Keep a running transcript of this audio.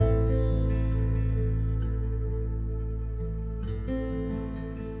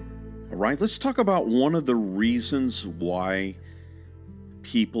right, let's talk about one of the reasons why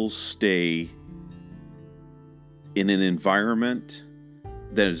people stay in an environment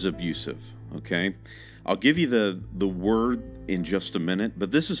that is abusive, okay? I'll give you the word in just a minute, but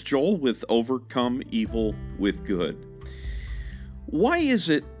this is Joel with Overcome Evil with Good. Why is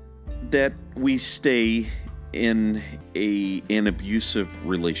it that we stay in an abusive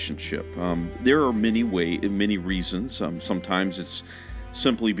relationship? There are many reasons. Sometimes it's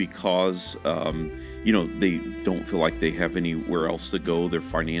simply because they don't feel like they have anywhere else to go. They're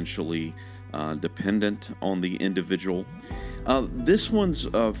financially dependent on the individual. This one's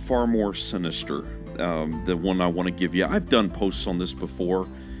far more sinister. The one I want to give you. I've done posts on this before,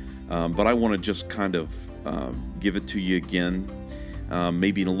 but I want to just kind of give it to you again.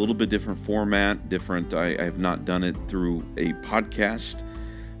 Maybe in a little bit different format, I have not done it through a podcast.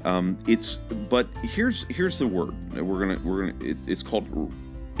 But here's the word. It's called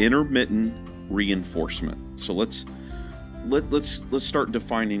intermittent reinforcement. So let's start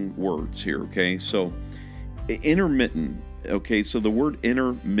defining words here. Okay, so intermittent. Okay, so the word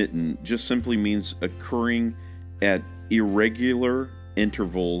intermittent just simply means occurring at irregular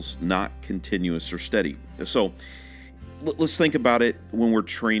intervals, not continuous or steady. So let's think about it when we're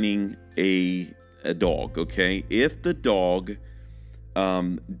training a dog, okay? If the dog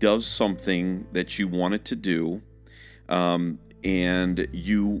does something that you want it to do, and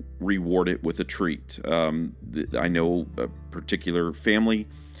you reward it with a treat. I know a particular family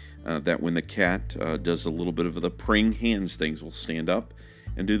that when the cat does a little bit of the praying hands things, will stand up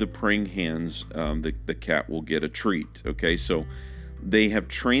and do the praying hands, the cat will get a treat, okay? So they have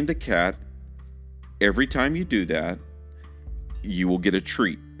trained the cat, every time you do that, you will get a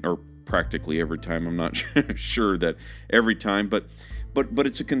treat, or practically every time. I'm not sure that every time, but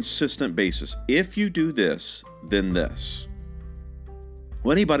it's a consistent basis. If you do this, then this.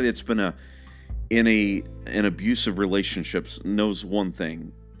 Well, anybody that's been in an abusive relationships knows one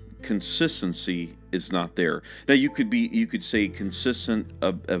thing: consistency is not there. Now you could say consistent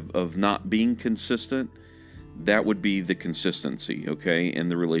of not being consistent. That would be the consistency, okay, in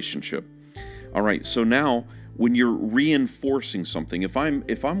the relationship. All right, so now when you're reinforcing something, if I'm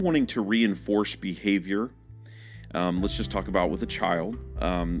wanting to reinforce behavior, let's just talk about with a child.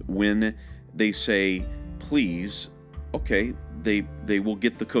 When they say please, okay, they will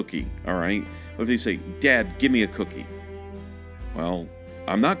get the cookie. All right, but if they say, Dad, give me a cookie, well,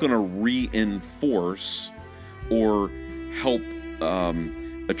 I'm not going to reinforce or help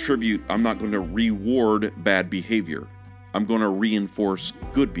attribute. I'm not going to reward bad behavior. I'm going to reinforce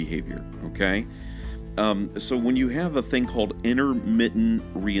good behavior. Okay. So when you have a thing called intermittent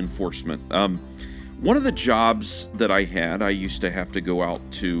reinforcement, one of the jobs that I had, I used to have to go out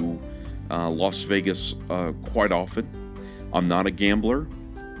to Las Vegas quite often. I'm not a gambler.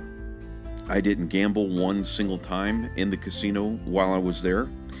 I didn't gamble one single time in the casino while I was there.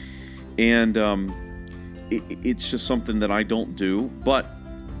 And it's just something that I don't do. But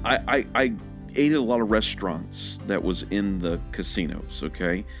I ate at a lot of restaurants that was in the casinos,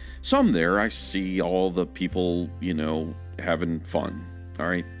 okay? So I'm there, I see all the people, having fun, all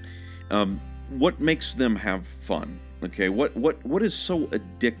right? What makes them have fun? Okay, what is so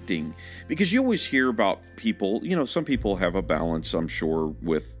addicting? Because you always hear about people, some people have a balance, I'm sure,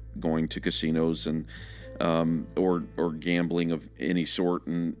 with going to casinos and or gambling of any sort,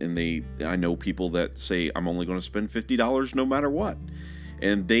 and I know people that say, I'm only going to spend $50 no matter what.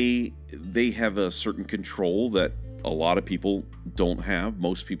 And they have a certain control that a lot of people don't have,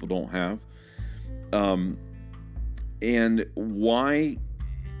 most people don't have. And why,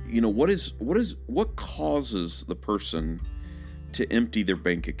 what causes the person to empty their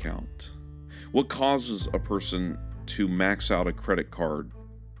bank account? What causes a person to max out a credit card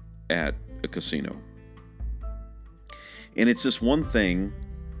at a casino? And it's this one thing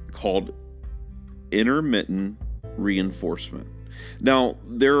called intermittent reinforcement. Now,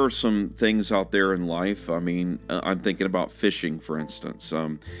 there are some things out there in life. I mean, I'm thinking about fishing, for instance.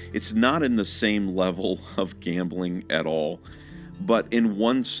 It's not in the same level of gambling at all. But in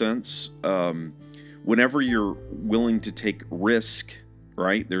one sense, whenever you're willing to take risk,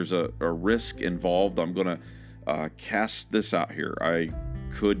 right? There's a risk involved. I'm going to cast this out here. I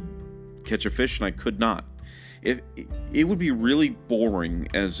could catch a fish and I could not. It would be really boring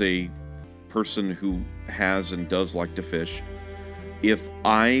as a person who has and does like to fish if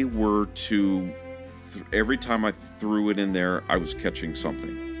I were to, every time I threw it in there, I was catching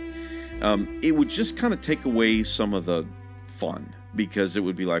something. It would just kind of take away some of the fun, because it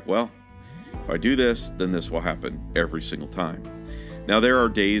would be like, well, if I do this, then this will happen every single time. Now, there are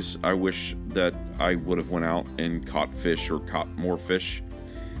days I wish that I would have went out and caught fish or caught more fish.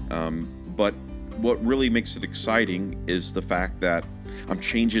 But what really makes it exciting is the fact that I'm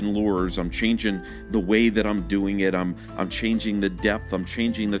changing lures, I'm changing the way that I'm doing it, I'm changing the depth, I'm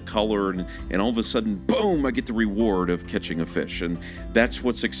changing the color, and all of a sudden, boom, I get the reward of catching a fish. And that's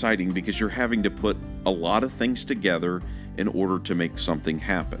what's exciting, because you're having to put a lot of things together in order to make something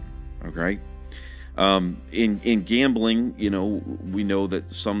happen. Okay? In gambling, we know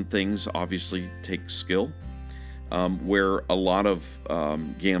that some things obviously take skill. Where a lot of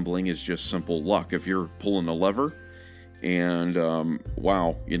gambling is just simple luck. If you're pulling a lever and,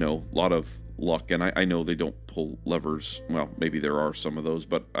 wow, a lot of luck. And I know they don't pull levers. Well, maybe there are some of those,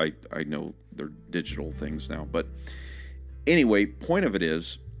 but I know they're digital things now. But anyway, point of it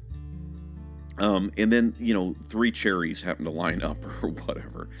is, and then, 3 cherries happen to line up or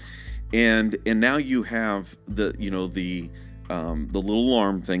whatever. And now you have the little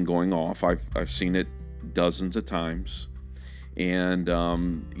alarm thing going off. I've seen it dozens of times, and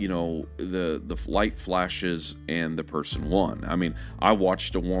the light flashes and the person won. I mean, I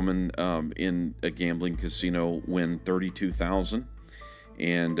watched a woman in a gambling casino win $32,000,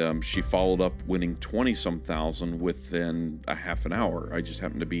 and she followed up winning 20-some thousand within a half an hour. I just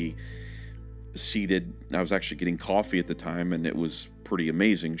happened to be seated. I was actually getting coffee at the time, and it was pretty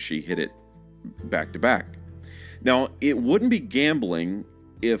amazing. She hit it back to back. Now, it wouldn't be gambling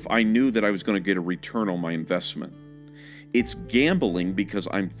if I knew that I was going to get a return on my investment. It's gambling because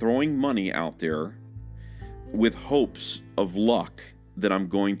I'm throwing money out there with hopes of luck that I'm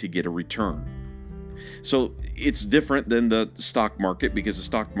going to get a return. So it's different than the stock market, because the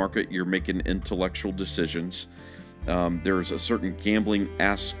stock market, you're making intellectual decisions. There's a certain gambling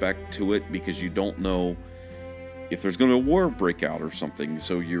aspect to it, because you don't know if there's going to be a war break out or something.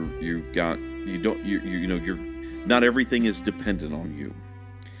 So you're not everything is dependent on you.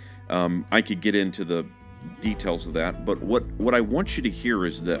 I could get into the details of that, but what I want you to hear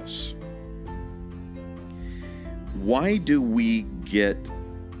is this. Why do we get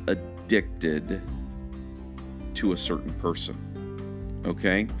addicted to a certain person?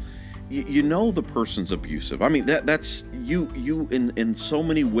 Okay? You know the person's abusive. I mean, that's you in so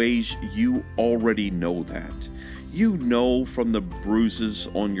many ways. You already know that. You know from the bruises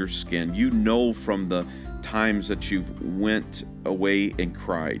on your skin. You know from the times that you've went away and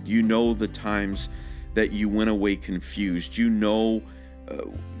cried. You know the times that you went away confused. You know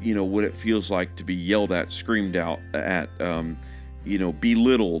what it feels like to be yelled at, screamed out at,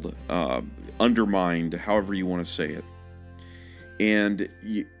 belittled, undermined, however you want to say it. And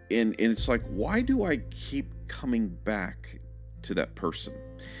it's like, why do I keep coming back to that person?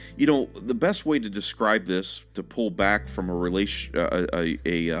 The best way to describe this, to pull back from a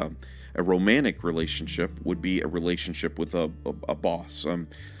romantic relationship, would be a relationship with a boss.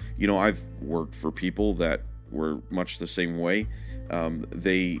 I've worked for people that were much the same way.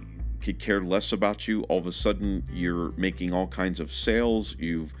 They could care less about you. All of a sudden, you're making all kinds of sales.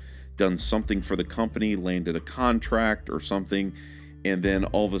 You've done something for the company, landed a contract or something, and then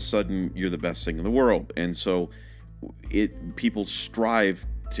all of a sudden, you're the best thing in the world. And so, people strive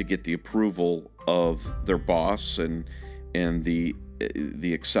to get the approval of their boss and the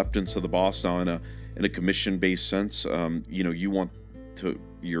acceptance of the boss. Now, in a commission-based sense, you want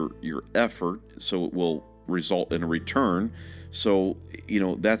your effort, so it will result in a return. So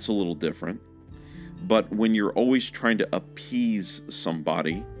that's a little different. But when you're always trying to appease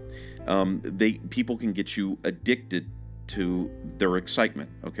somebody, people can get you addicted to their excitement.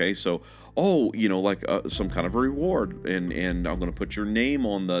 Okay, so like some kind of a reward, and I'm going to put your name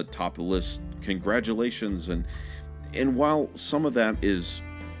on the top of the list. Congratulations. And while some of that is,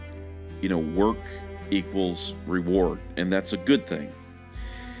 work equals reward, and that's a good thing.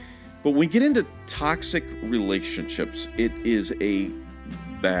 But when we get into toxic relationships, it is a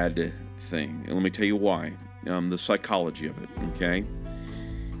bad thing. And let me tell you why. The psychology of it, okay?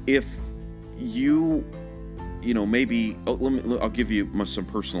 If you, maybe, I'll give you some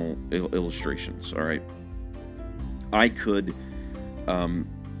personal illustrations, all right? I could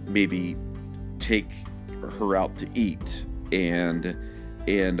maybe take her out to eat, and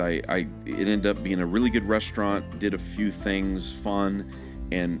it ended up being a really good restaurant, did a few things fun,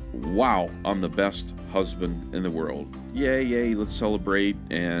 and wow, I'm the best husband in the world. Yay, let's celebrate.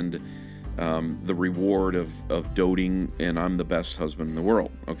 And the reward of doting, and I'm the best husband in the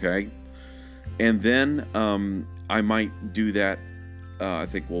world, okay? And then I might do that. I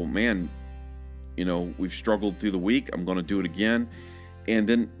think, well, man, we've struggled through the week. I'm going to do it again. And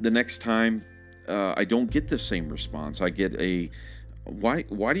then the next time, I don't get the same response. I get why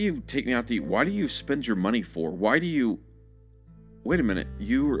do you take me out to eat? Why do you spend your money for? Why do you... Wait a minute,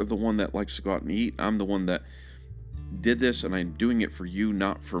 you are the one that likes to go out and eat. I'm the one that... did this and I'm doing it for you,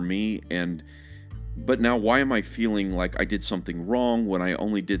 not for me. But now why am I feeling like I did something wrong when I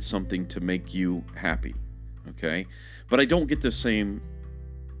only did something to make you happy? Okay. But I don't get the same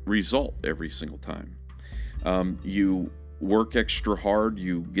result every single time. You work extra hard,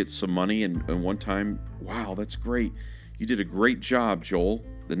 you get some money, and one time, wow, that's great. You did a great job, Joel.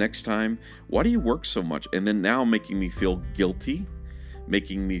 The next time, why do you work so much? And then now making me feel guilty,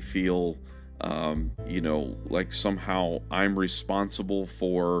 making me feel, like somehow I'm responsible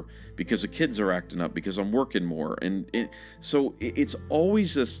for, because the kids are acting up, because I'm working more. So it's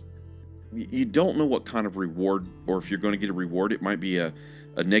always this, you don't know what kind of reward, or if you're going to get a reward, it might be a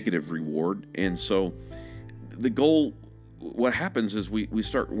negative reward. And so the goal, what happens is we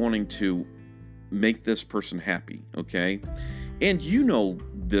start wanting to make this person happy, okay? And you know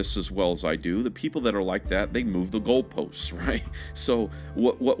this as well as I do. The people that are like that, they move the goalposts, right? So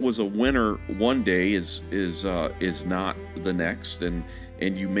what was a winner one day is not the next, and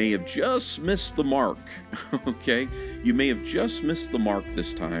you may have just missed the mark, okay? You may have just missed the mark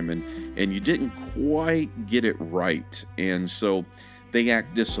this time, and you didn't quite get it right. And so they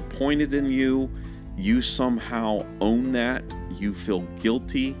act disappointed in you. You somehow own that. You feel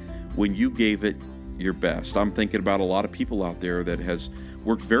guilty when you gave it your best. I'm thinking about a lot of people out there that has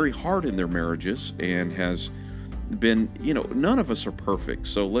worked very hard in their marriages and has been, none of us are perfect.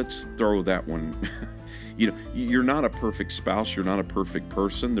 So let's throw that one. You're not a perfect spouse. You're not a perfect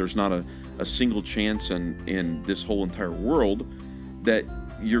person. There's not a single chance in this whole entire world that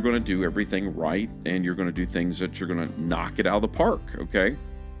you're going to do everything right and you're going to do things that you're going to knock it out of the park, okay?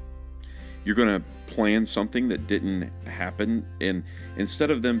 You're going to plan something that didn't happen, and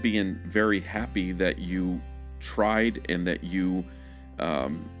instead of them being very happy that you tried and that you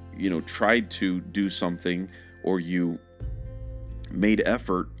tried to do something, or you made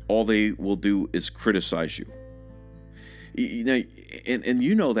effort, all they will do is criticize you. And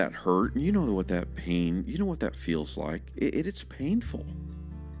you know that hurt, and you know what that pain, you know what that feels like. It's painful.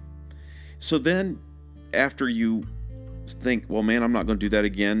 So then after you think, well, man, I'm not going to do that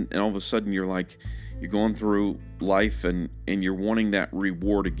again, and all of a sudden you're going through life and you're wanting that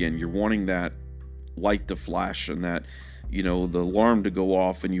reward again. You're wanting that light to flash and that, the alarm to go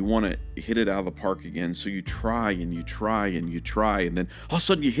off, and you want to hit it out of the park again. So you try and you try and you try, and then all of a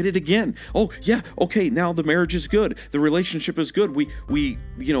sudden you hit it again. Oh yeah, okay, now the marriage is good, the relationship is good. We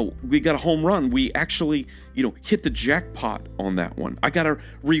got a home run. We actually, hit the jackpot on that one. I got a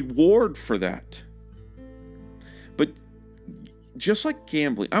reward for that. But just like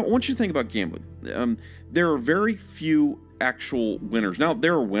gambling, I want you to think about gambling. There are very few actual winners. Now,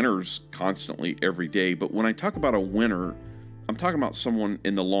 there are winners constantly every day, but when I talk about a winner, I'm talking about someone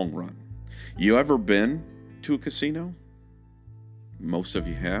in the long run. You ever been to a casino? Most of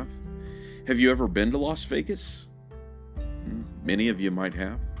you have. Have you ever been to Las Vegas? Many of you might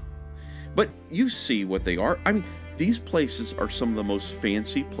have. But you see what they are. I mean, these places are some of the most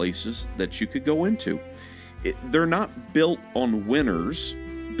fancy places that you could go into. They're not built on winners,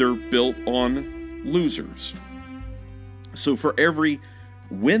 they're built on losers. So for every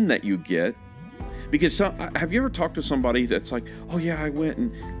win that you get, because have you ever talked to somebody that's like, oh yeah, I went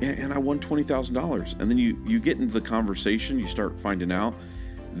and I won $20,000, and then you get into the conversation, you start finding out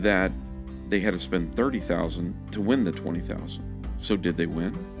that they had to spend $30,000 to win the $20,000. So did they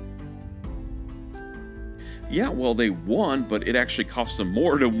win? Yeah, well, they won, but it actually cost them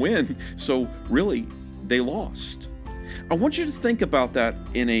more to win. So really, they lost. I want you to think about that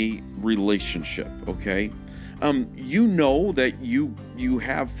in a relationship, okay? You know that you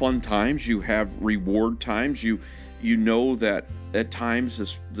have fun times, you have reward times, you know that at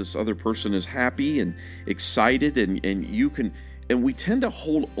times this other person is happy and excited, and you can, and we tend to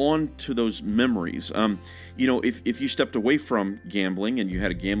hold on to those memories. If you stepped away from gambling and you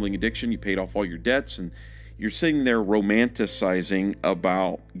had a gambling addiction, you paid off all your debts, and you're sitting there romanticizing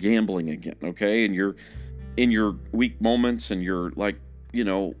about gambling again, okay? And you're in your weak moments and you're like,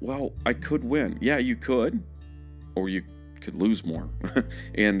 well, I could win. Yeah, you could, or you could lose more.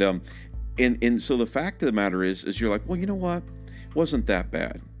 and so the fact of the matter is you're like, well, you know what? Wasn't that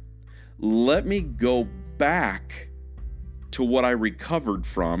bad. Let me go back to what I recovered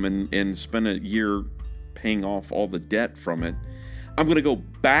from and spend a year paying off all the debt from it. I'm going to go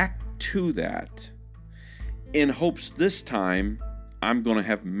back to that in hopes this time I'm going to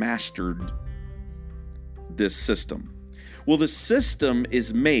have mastered this system. Well, the system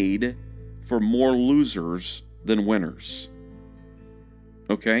is made for more losers than winners.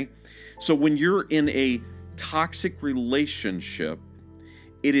 Okay? So when you're in a toxic relationship,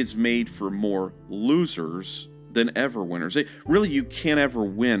 it is made for more losers than ever winners. Really, you can't ever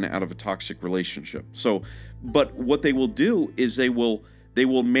win out of a toxic relationship. So, but what they will do is they will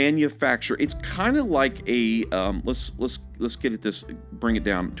manufacture. It's kind of like a let's get at this, bring it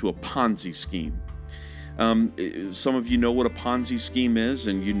down to a Ponzi scheme. Some of you know what a Ponzi scheme is,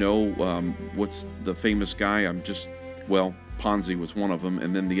 and you know what's the famous guy. Ponzi was one of them,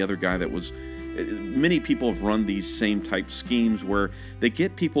 and then the other guy that was. Many people have run these same type schemes where they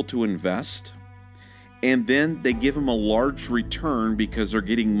get people to invest, and then they give them a large return because they're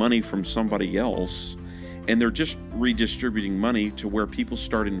getting money from somebody else, and they're just redistributing money to where people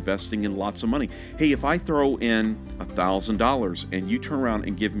start investing in lots of money. Hey, if I throw in $1,000 and you turn around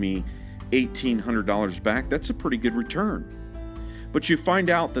and give me $1,800 back, that's a pretty good return. But you find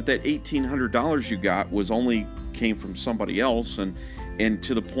out that $1,800 you got came from somebody else, and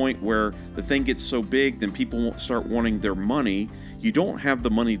to the point where the thing gets so big, then people won't start wanting their money. You don't have the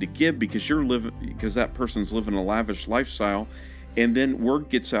money to give because that person's living a lavish lifestyle, and then word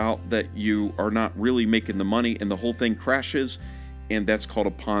gets out that you are not really making the money, and the whole thing crashes, and that's called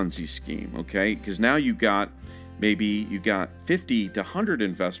a Ponzi scheme, okay? Because now you got 50 to 100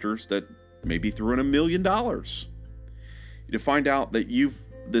 investors that maybe threw in $1 million. To find out that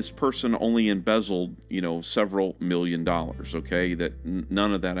this person only embezzled, several $1 million, okay? That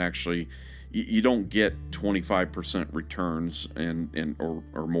none of that actually, you don't get 25% returns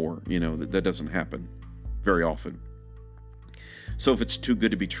or more, that doesn't happen very often. So if it's too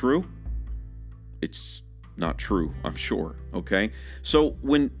good to be true, it's not true, I'm sure, okay? So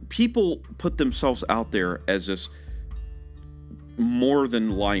when people put themselves out there as this more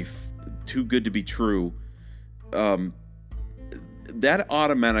than life, too good to be true, that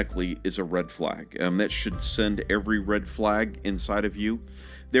automatically is a red flag. That should send every red flag inside of you.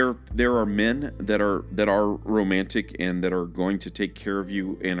 There are men that are romantic and that are going to take care of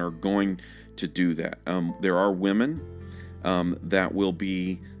you and are going to do that. There are women that will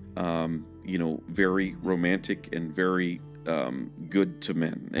be, very romantic and very good to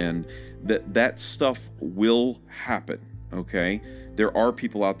men, and that stuff will happen. Okay, there are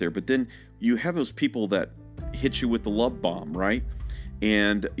people out there, but then you have those people that hit you with the love bomb, right?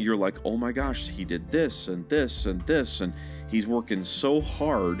 And you're like, oh my gosh, he did this and this and this, and he's working so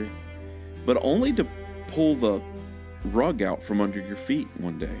hard, but only to pull the rug out from under your feet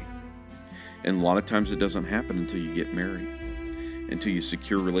one day. And a lot of times it doesn't happen until you get married, until you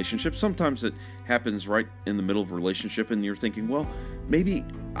secure relationships. Sometimes it happens right in the middle of a relationship, and you're thinking, well, maybe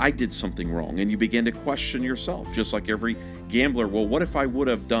I did something wrong, and you begin to question yourself, just like every gambler. Well, what if I would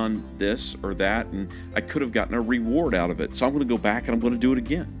have done this or that, and I could have gotten a reward out of it, so I'm going to go back and I'm going to do it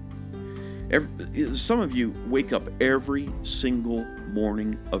again. Some of you wake up every single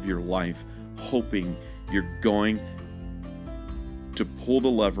morning of your life hoping you're going to pull the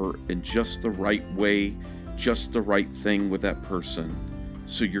lever in just the right way, just the right thing with that person,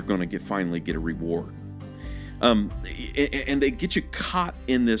 so you're going to finally get a reward. And they get you caught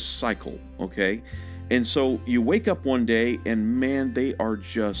in this cycle, okay? And so you wake up one day and man, they are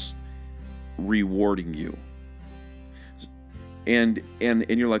just rewarding you. And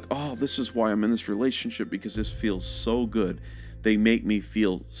you're like, oh, this is why I'm in this relationship, because this feels so good. They make me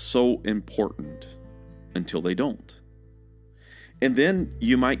feel so important, until they don't. And then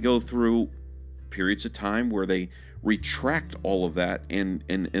you might go through periods of time where they retract all of that and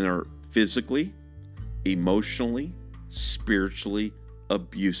are physically, emotionally, spiritually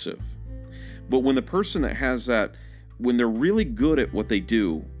abusive. But when the person that has that, when they're really good at what they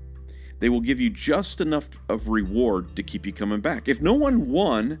do, they will give you just enough of reward to keep you coming back. If no one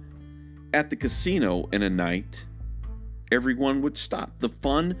won at the casino in a night, everyone would stop. The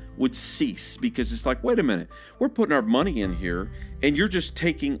fun would cease, because it's like, wait a minute, we're putting our money in here and you're just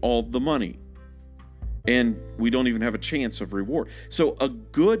taking all the money, and we don't even have a chance of reward. So a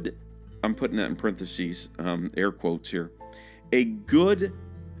good, I'm putting that in parentheses, air quotes here, a good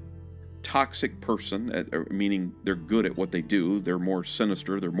toxic person, meaning they're good at what they do, they're more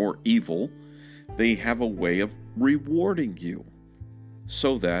sinister, they're more evil, they have a way of rewarding you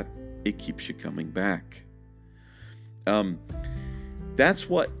so that it keeps you coming back. That's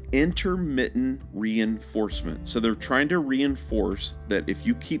what intermittent reinforcement. So they're trying to reinforce that if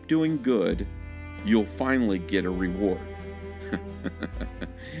you keep doing good, you'll finally get a reward.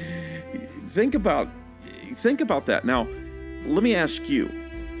 Think about that. Now, let me ask you,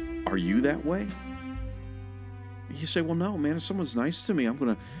 are you that way? You say, well, no, man, if someone's nice to me, I'm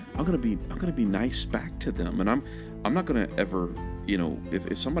gonna be nice back to them. And I'm not gonna ever,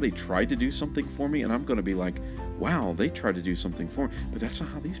 if somebody tried to do something for me, and I'm gonna be like, wow, they tried to do something for me. But that's not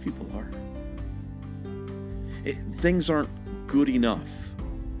how these people are. Things aren't good enough.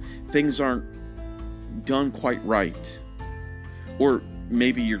 Things aren't done quite right. Or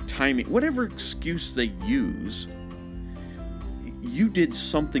maybe your timing, whatever excuse they use, you did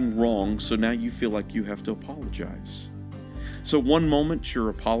something wrong, so now you feel like you have to apologize. So one moment you're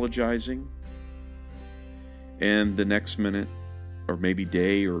apologizing, and the next minute, or maybe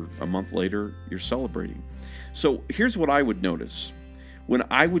day or a month later, you're celebrating. So here's what I would notice. When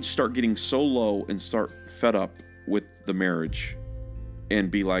I would start getting so low and start fed up with the marriage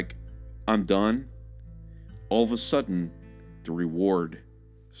and be like, I'm done, all of a sudden, the reward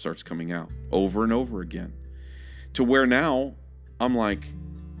starts coming out over and over again, to where now I'm like,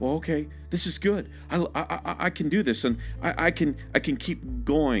 well, okay, this is good. I can do this, and I can keep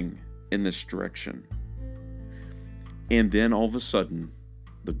going in this direction. And then all of a sudden,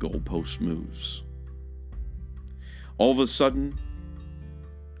 the goalpost moves. All of a sudden,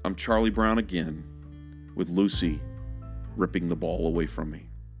 I'm Charlie Brown again, with Lucy ripping the ball away from me.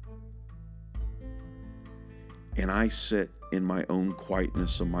 And I sit in my own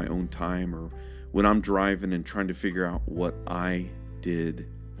quietness of my own time, or when I'm driving and trying to figure out what I did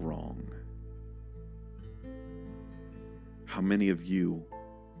wrong. How many of you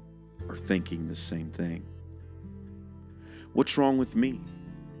are thinking the same thing? What's wrong with me?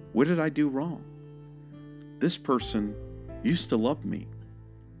 What did I do wrong? This person used to love me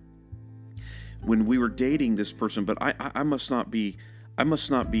when we were dating this person, but I must not be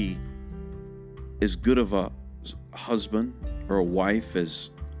as good of a husband or a wife as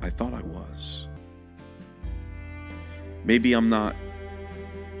I thought I was. Maybe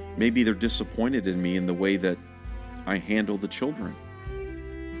they're disappointed in me in the way that I handle the children,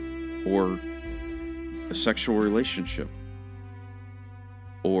 or a sexual relationship,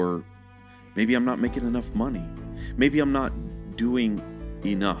 or maybe I'm not making enough money. Maybe I'm not doing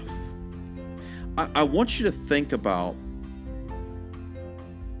enough. I want you to think about,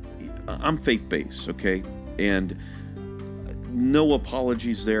 I'm faith-based, okay? And no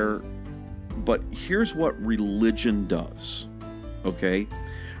apologies there, but here's what religion does, okay?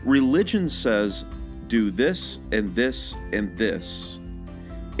 Religion says, do this and this and this,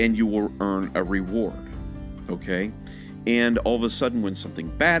 and you will earn a reward, okay? And all of a sudden, when something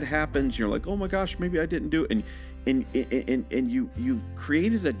bad happens, you're like, oh my gosh, maybe I didn't do it. And you've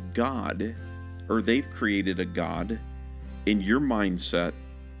created a God, or they've created a God in your mindset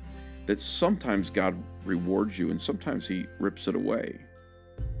that sometimes God rewards you and sometimes he rips it away.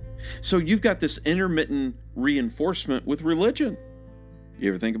 So you've got this intermittent reinforcement with religion. You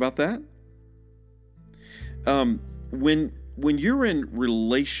ever think about that? When you're in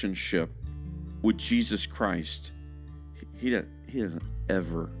relationship with Jesus Christ, he doesn't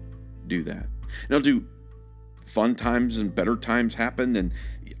ever do that. Now, do fun times and better times happen? And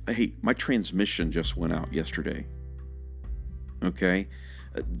hey, my transmission just went out yesterday. Okay?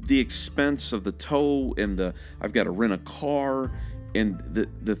 The expense of the tow and I've got to rent a car, and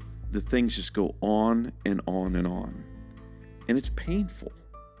the things just go on and on and on. And it's painful.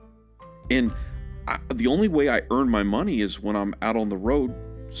 And the only way I earn my money is when I'm out on the road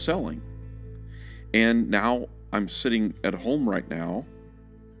selling. And now I'm sitting at home right now.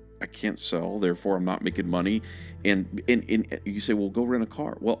 I can't sell, therefore I'm not making money. And you say, well, go rent a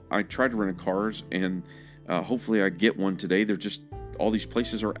car. Well, I tried to rent cars, and hopefully I get one today. They're just, all these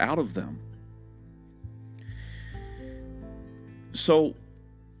places are out of them. So,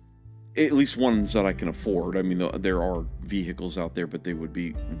 at least ones that I can afford. I mean, there are vehicles out there, but they would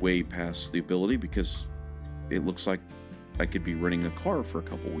be way past the ability, because it looks like I could be renting a car for a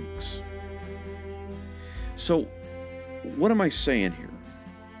couple weeks. So, what am I saying here?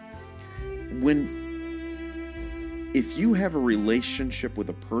 If you have a relationship with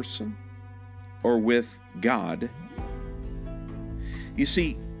a person or with God, you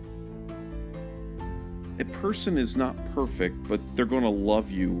see, a person is not perfect, but they're going to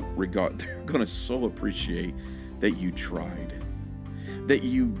love you they're going to so appreciate that you tried, that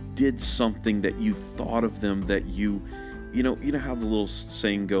you did something, that you thought of them, that you know how the little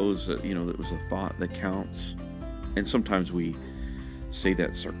saying goes, that it was a thought that counts. And sometimes we say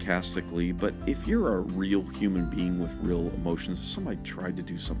that sarcastically, but if you're a real human being with real emotions, if somebody tried to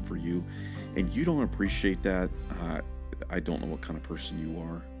do something for you and you don't appreciate that, I don't know what kind of person you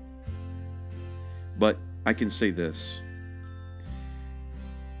are. But I can say this: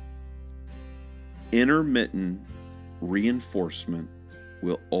 intermittent reinforcement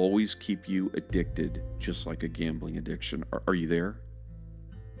will always keep you addicted, just like a gambling addiction. Are you there?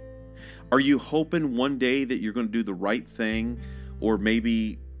 Are you hoping one day that you're going to do the right thing, or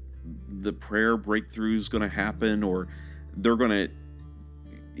maybe the prayer breakthrough is going to happen, or they're going to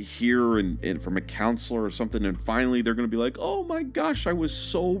hear and from a counselor or something, and finally they're going to be like, oh my gosh, I was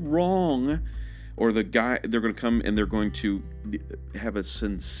so wrong, or the guy, they're going to come and they're going to have a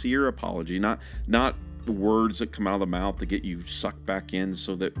sincere apology, not the words that come out of the mouth to get you sucked back in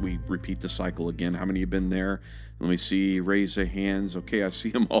so that we repeat the cycle again. How many have been there? Let me see, raise your hands. Okay, I see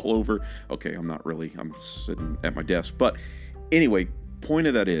them all over. Okay, I'm not really, I'm sitting at my desk. But anyway, point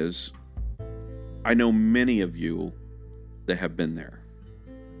of that is, I know many of you that have been there.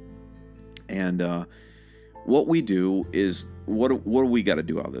 And what we do is, what do we got to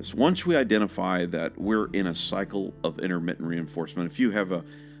do out of this? Once we identify that we're in a cycle of intermittent reinforcement, if you have a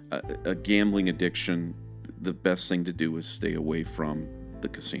gambling addiction, the best thing to do is stay away from the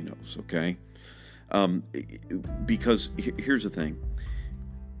casinos, okay? Because here's the thing.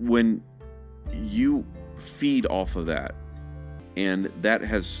 When you feed off of that, and that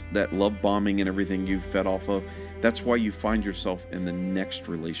has that love bombing and everything you fed off of, that's why you find yourself in the next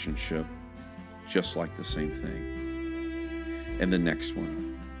relationship just like the same thing. And the next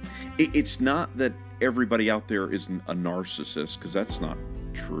one. It's not that everybody out there is a narcissist, because that's not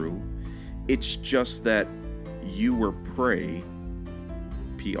true. It's just that you were prey,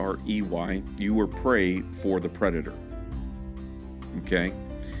 P-R-E-Y, you were prey for the predator. Okay?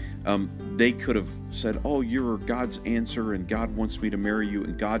 They could have said, oh, you're God's answer and God wants me to marry you,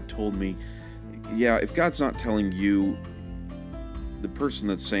 and God told me. Yeah, if God's not telling you, the person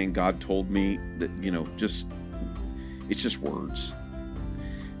that's saying God told me, that, it's just words.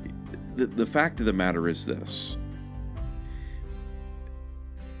 The fact of the matter is this.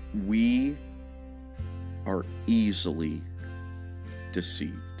 We are easily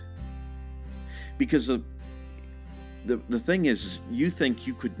deceived. Because the thing is, you think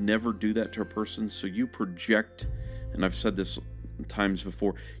you could never do that to a person, so you project, and I've said this times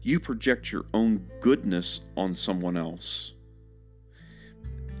before, you project your own goodness on someone else.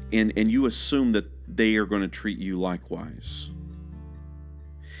 And you assume that they are going to treat you likewise.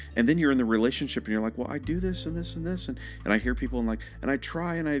 And then you're in the relationship and you're like, well, I do this and this and this. And I hear people and I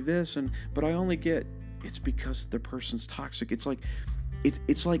try and I this, but I only get, it's because the person's toxic. It's like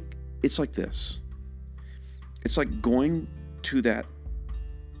this. It's like going to that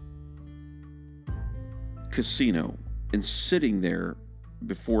casino and sitting there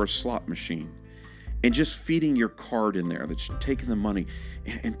before a slot machine and just feeding your card in there, that's taking the money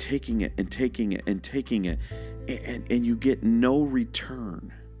and taking it and taking it and taking it, and you get no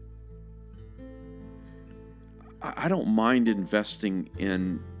return. I don't mind investing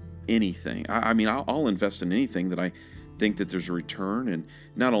in anything. I mean, I'll invest in anything that I think that there's a return, and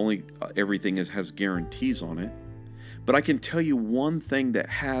not only everything has guarantees on it, but I can tell you one thing that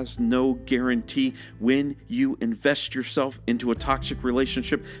has no guarantee. When you invest yourself into a toxic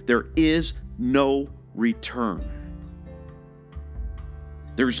relationship, there is no return.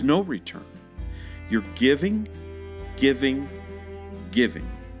 There's no return. You're giving, giving, giving.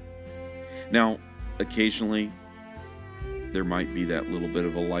 Now, occasionally, there might be that little bit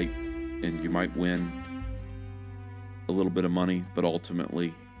of a light, and you might win a little bit of money, but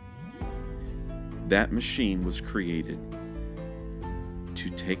ultimately, that machine was created to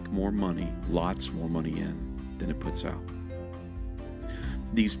take more money, lots more money in than it puts out.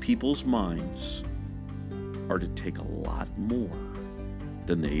 These people's minds are to take a lot more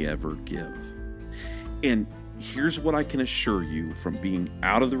than they ever give. And here's what I can assure you from being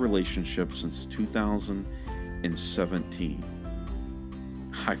out of the relationship since 2017.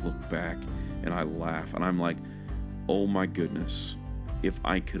 I look back and I laugh and I'm like, oh my goodness, if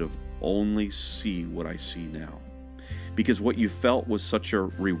I could have only see what I see now. Because what you felt was such a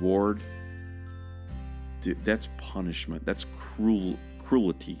reward, dude, that's punishment. That's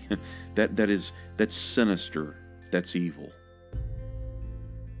cruelty. That's sinister. That's evil.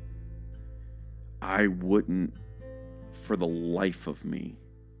 I wouldn't, for the life of me,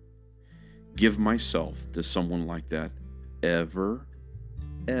 give myself to someone like that ever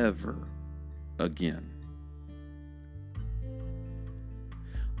again.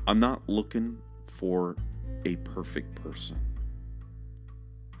 I'm not looking for a perfect person.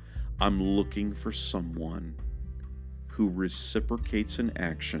 I'm looking for someone who reciprocates an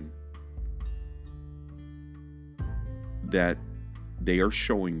action that they are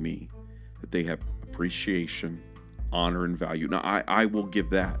showing me that they have appreciation, honor, and value. Now, I will give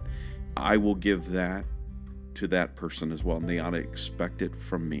that. I will give that to that person as well, and they ought to expect it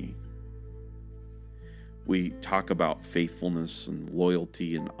from me. We talk about faithfulness and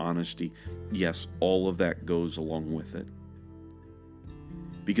loyalty and honesty. Yes, all of that goes along with it.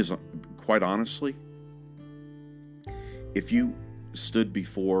 Because, quite honestly, if you stood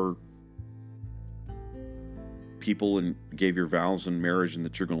before people and gave your vows in marriage and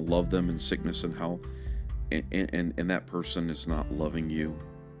that you're going to love them in sickness and health, and that person is not loving you,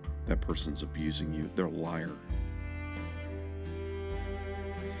 that person's abusing you. They're a liar.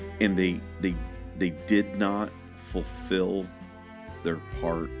 And they did not fulfill their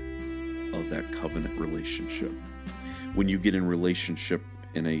part of that covenant relationship. When you get in relationship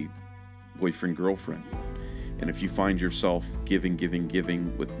in a boyfriend-girlfriend, and if you find yourself giving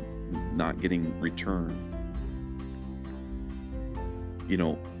with not getting return,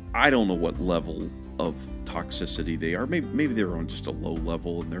 I don't know what level of toxicity they are. Maybe they're on just a low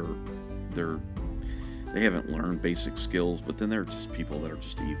level and they haven't learned basic skills, but then they're just people that are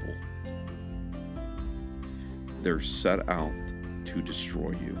just evil. They're set out to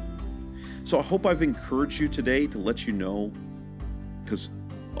destroy you. So I hope I've encouraged you today to let you know, because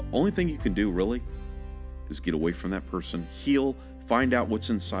the only thing you can do really is get away from that person, heal, find out what's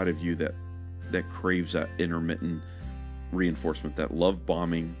inside of you that craves that intermittent reinforcement, that love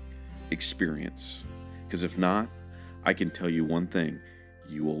bombing experience. Because if not, I can tell you one thing,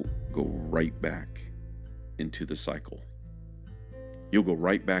 you will go right back into the cycle. You'll go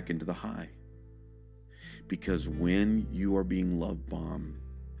right back into the high. Because when you are being love bombed,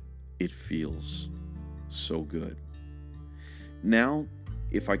 it feels so good. Now,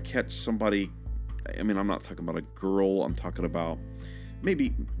 if I catch somebody, I'm not talking about a girl, I'm talking about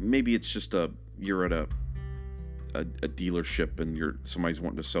maybe it's just you're at a dealership and somebody's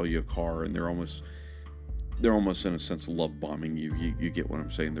wanting to sell you a car, and they're almost in a sense love bombing you. You get what I'm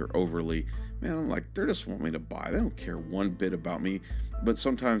saying? They're overly, I'm like, they just want me to buy. They don't care one bit about me. But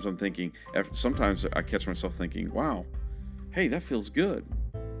sometimes I'm thinking, sometimes I catch myself thinking, wow, hey, that feels good.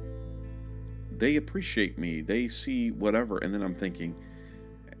 They appreciate me. They see whatever. And then I'm thinking,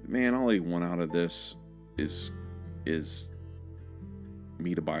 man, all they want out of this is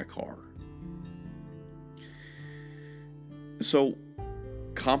me to buy a car. So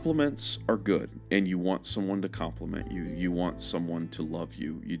compliments are good, and you want someone to compliment you. You want someone to love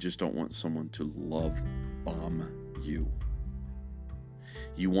you. You just don't want someone to love bomb you.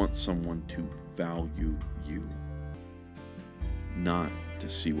 You want someone to value you, not to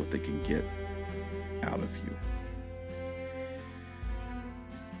see what they can get out of you.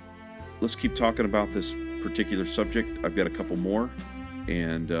 Let's keep talking about this particular subject. I've got a couple more,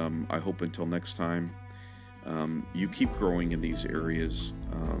 and I hope until next time, you keep growing in these areas,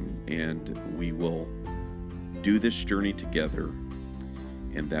 and we will do this journey together,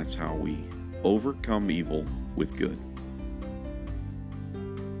 and that's how we overcome evil with good.